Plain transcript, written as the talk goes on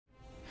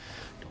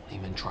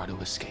even try to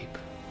escape.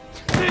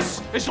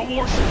 This is a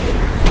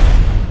warship!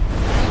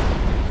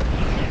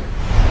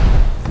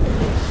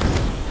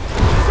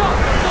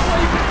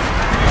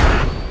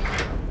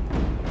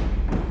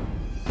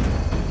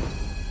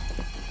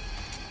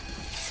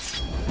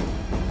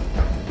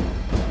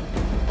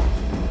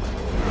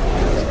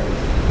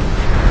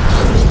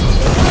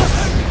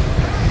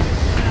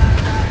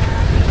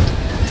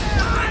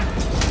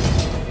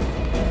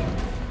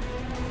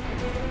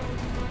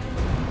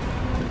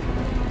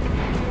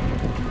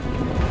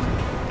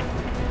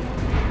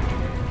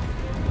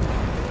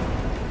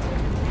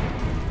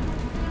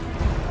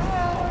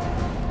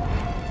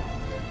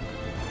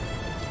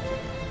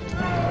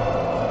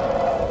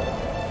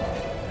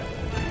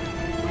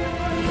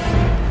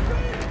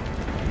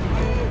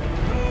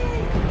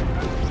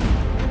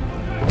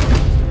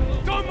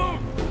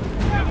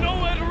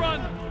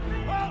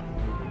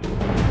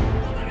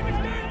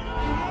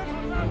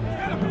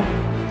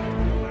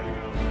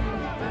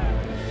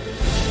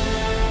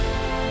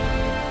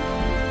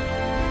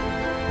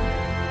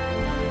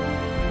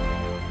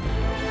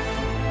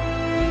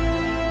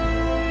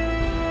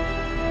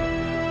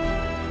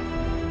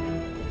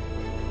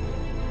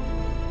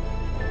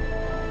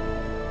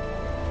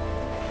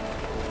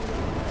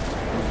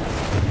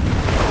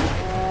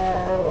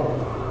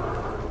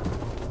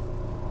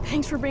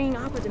 Thanks for bringing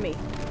Appa to me.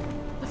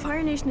 The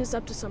Fire Nation is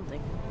up to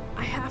something.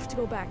 I have to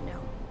go back now.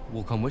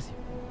 We'll come with you.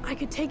 I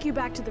could take you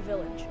back to the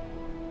village.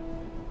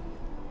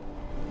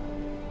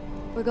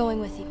 We're going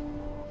with you.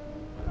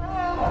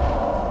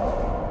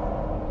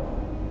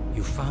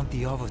 You found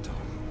the Avatar.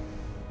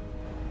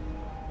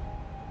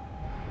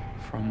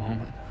 For a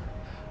moment,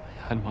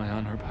 I had my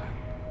honor back.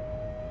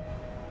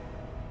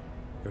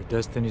 Your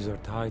destinies are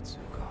tied,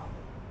 Zuko.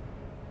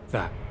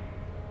 That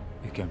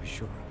you can be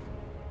sure of.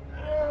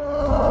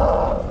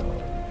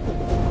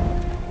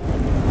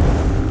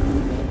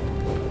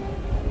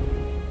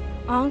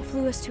 Aang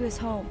flew us to his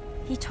home.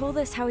 He told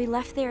us how he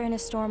left there in a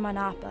storm on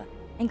Appa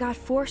and got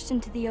forced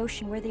into the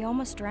ocean where they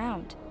almost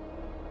drowned.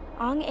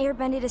 Aang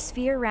airbended a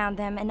sphere around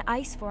them and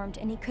ice formed,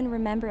 and he couldn't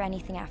remember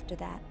anything after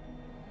that.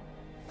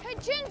 Hey,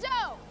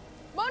 Shinzo!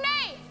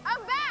 Monet!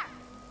 I'm back!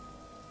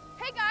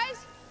 Hey,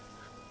 guys!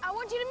 I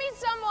want you to meet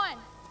someone!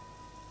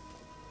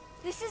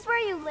 This is where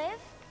you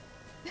live?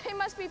 They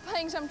must be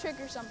playing some trick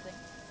or something.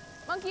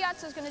 Monkey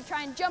Atsu's gonna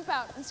try and jump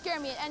out and scare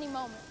me at any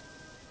moment.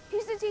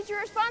 He's the teacher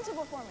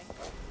responsible for me.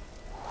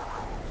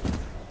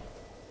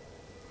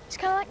 He's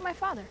kind of like my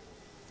father.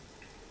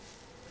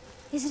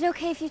 Is it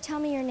okay if you tell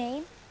me your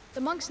name?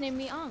 The monks named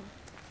me Aang.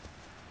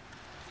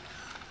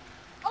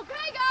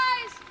 Okay,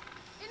 guys!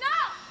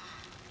 Enough!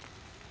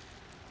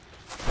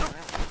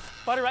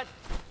 Spider Rat,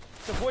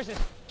 the voices,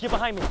 get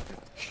behind me.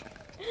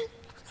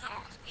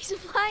 He's a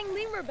flying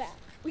lemur bat.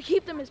 We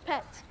keep them as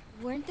pets.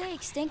 Weren't they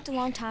extinct a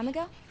long time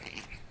ago?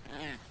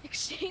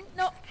 Extinct?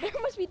 No, there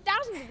must be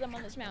thousands of them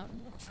on this mountain.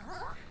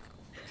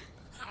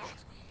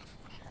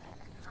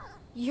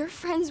 Your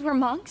friends were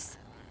monks?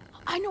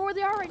 I know where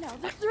they are right now.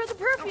 They're at the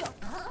perf field.